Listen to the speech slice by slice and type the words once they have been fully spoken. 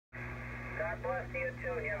God bless you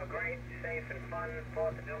too, and you have a great, safe, and fun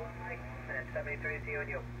 4th of July. And 73 to you and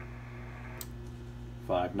you.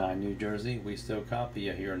 59 New Jersey, we still copy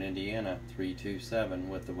you here in Indiana. 327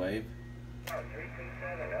 with the wave. Oh,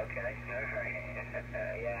 327, okay. Alright.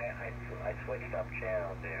 Yeah, I switched up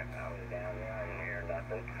channels there. I was down there, I didn't hear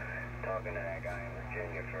nothing. Talking to that guy in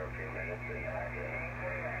Virginia for a few minutes. And,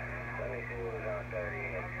 let me see what was on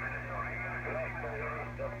 38.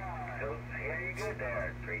 Still hear you good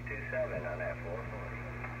there. 327 on that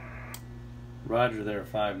 440. Roger there,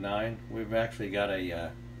 59. We've actually got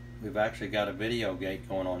a video gate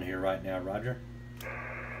going on here right now, Roger.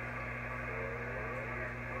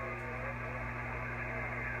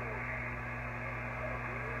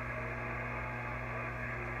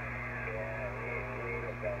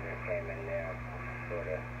 Came in there, sort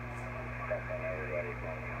of stuck on everybody's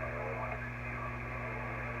money.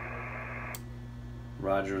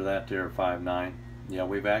 Roger that there, 59. Yeah,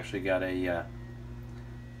 we've actually got a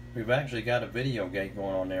video gate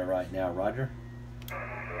going on there right now, Roger.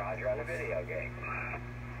 Roger on the video gate.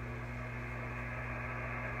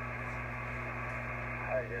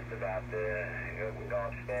 I was just about to go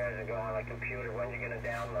upstairs and go on the computer. When are you going to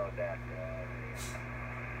download that?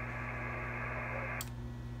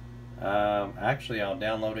 Actually, I'll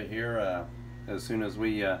download it here as soon as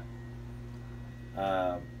we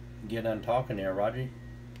get done talking there, Roger.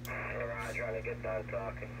 Roger, when I get done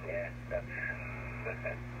talking, yeah, that's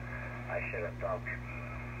I should have thought.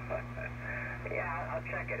 Yeah, I'll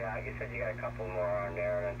check it out. You said you got a couple more on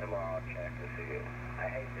there, and then tomorrow I'll check to see it. I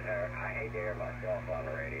hate to hear myself on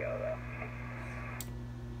the radio, though.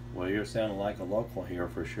 Well, you're sounding like a local here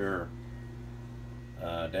for sure.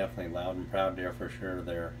 Definitely loud and proud there for sure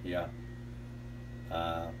there, yeah.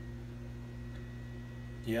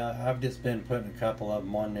 Yeah, I've just been putting a couple of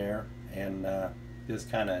them on there and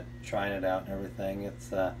just kind of trying it out and everything. It's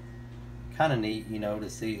kind of neat, you know, to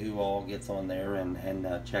see who all gets on there and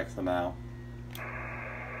checks them out.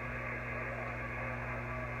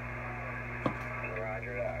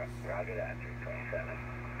 Roger that, 327.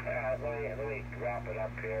 Let me wrap it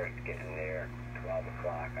up here. It's getting near 12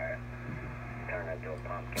 o'clock. I turn into a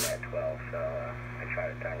pumpkin at 12, so I try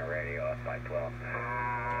to turn the radio off by 12.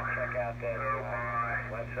 Check out that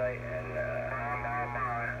website and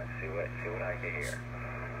see what I can hear.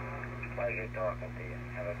 Pleasure talking to you.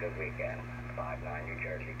 Have a good weekend. 59 New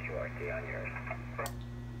Jersey, QRT on yours.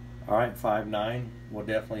 Alright, 59. We'll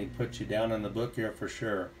definitely put you down in the book here for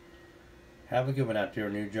sure. Have a good one out there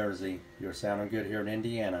in New Jersey. You're sounding good here in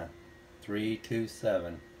Indiana.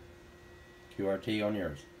 327. QRT on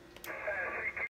yours.